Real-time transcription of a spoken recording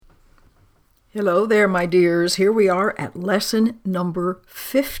Hello there, my dears. Here we are at lesson number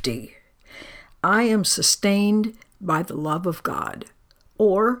 50. I am sustained by the love of God.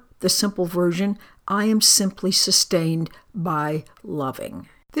 Or, the simple version, I am simply sustained by loving.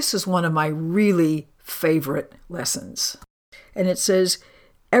 This is one of my really favorite lessons. And it says,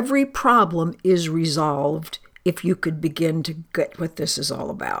 every problem is resolved if you could begin to get what this is all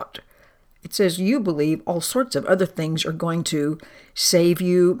about. It says you believe all sorts of other things are going to save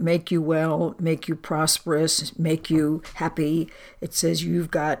you, make you well, make you prosperous, make you happy. It says you've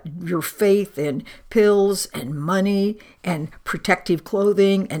got your faith in pills and money and protective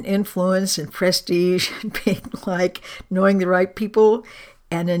clothing and influence and prestige and being like knowing the right people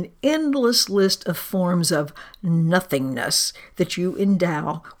and an endless list of forms of nothingness that you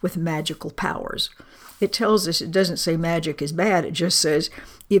endow with magical powers. It tells us, it doesn't say magic is bad, it just says,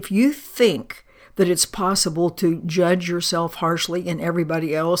 if you think that it's possible to judge yourself harshly and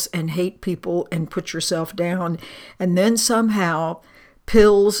everybody else and hate people and put yourself down, and then somehow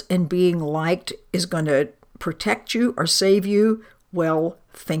pills and being liked is going to protect you or save you, well,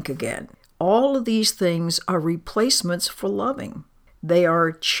 think again. All of these things are replacements for loving. They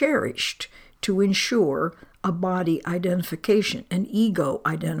are cherished to ensure a body identification, an ego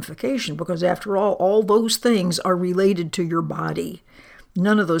identification, because after all those things are related to your body.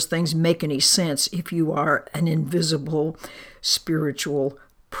 None of those things make any sense if you are an invisible spiritual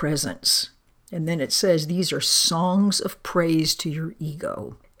presence. And then it says these are songs of praise to your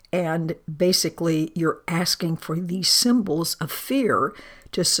ego. And basically, you're asking for these symbols of fear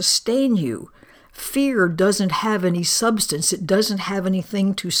to sustain you. Fear doesn't have any substance. It doesn't have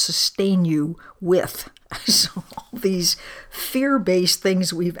anything to sustain you with. So all these fear-based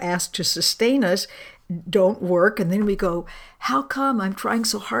things we've asked to sustain us don't work. And then we go, how come I'm trying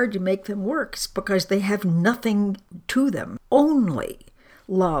so hard to make them work? It's because they have nothing to them. Only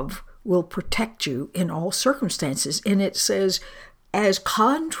love will protect you in all circumstances. And it says, as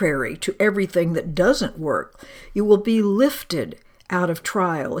contrary to everything that doesn't work, you will be lifted out of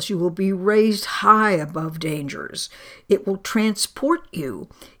trials. You will be raised high above dangers. It will transport you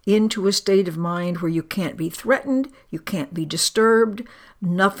into a state of mind where you can't be threatened, you can't be disturbed,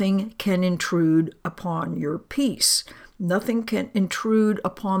 nothing can intrude upon your peace. Nothing can intrude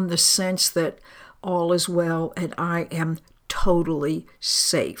upon the sense that all is well and I am totally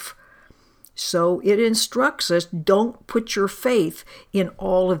safe. So it instructs us, don't put your faith in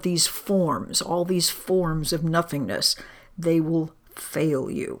all of these forms of nothingness. They will fail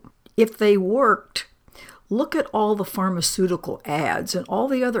you. If they worked, look at all the pharmaceutical ads and all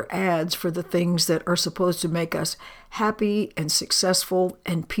the other ads for the things that are supposed to make us happy and successful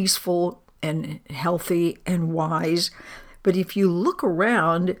and peaceful and healthy and wise. But if you look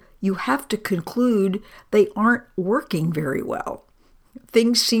around, you have to conclude they aren't working very well.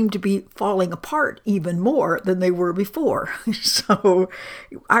 Things seem to be falling apart even more than they were before. So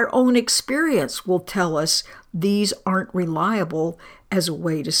our own experience will tell us these aren't reliable as a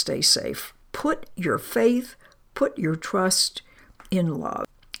way to stay safe. Put your faith, put your trust in love.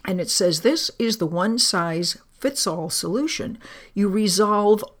 And it says this is the one-size-fits-all solution. You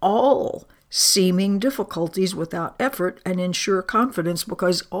resolve all seeming difficulties without effort and ensure confidence,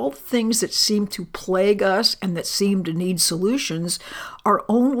 because all things that seem to plague us and that seem to need solutions are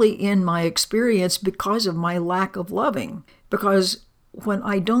only in my experience because of my lack of loving. Because when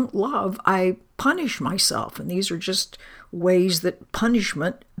I don't love, I punish myself. And these are just ways that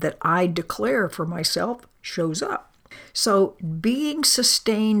punishment that I declare for myself shows up. So being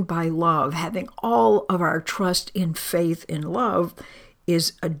sustained by love, having all of our trust in faith in love,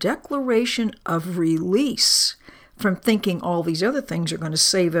 is a declaration of release from thinking all these other things are going to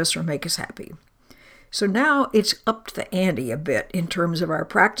save us or make us happy. So now it's up to the ante a bit in terms of our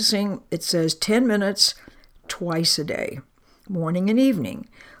practicing. It says 10 minutes twice a day, morning and evening.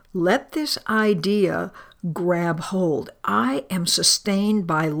 Let this idea grab hold. I am sustained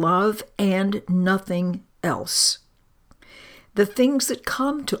by love and nothing else. The things that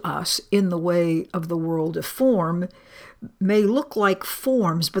come to us in the way of the world of form may look like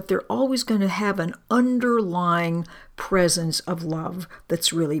forms, but they're always going to have an underlying presence of love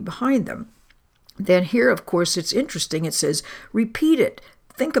that's really behind them. Then here, of course, it's interesting. It says, repeat it,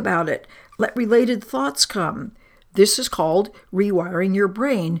 think about it, let related thoughts come. This is called rewiring your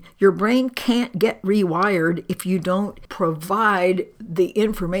brain. Your brain can't get rewired if you don't provide the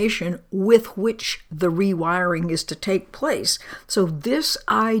information with which the rewiring is to take place. So this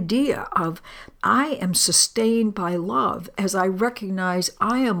idea of I am sustained by love as I recognize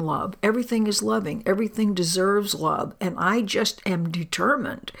I am love, everything is loving, everything deserves love, and I just am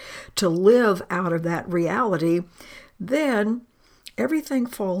determined to live out of that reality, then everything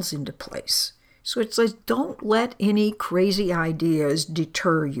falls into place. So it's like, don't let any crazy ideas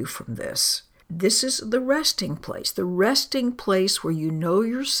deter you from this. This is the resting place where you know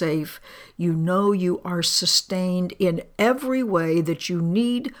you're safe, you know you are sustained in every way that you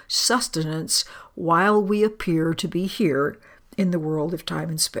need sustenance while we appear to be here in the world of time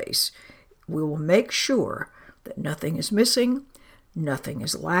and space. We will make sure that nothing is missing, nothing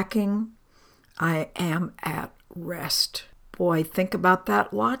is lacking. I am at rest. Boy, think about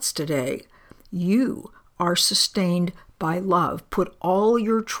that lots today. You are sustained by love. Put all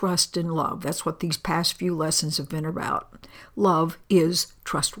your trust in love. That's what these past few lessons have been about. Love is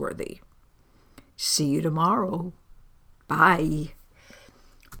trustworthy. See you tomorrow. Bye.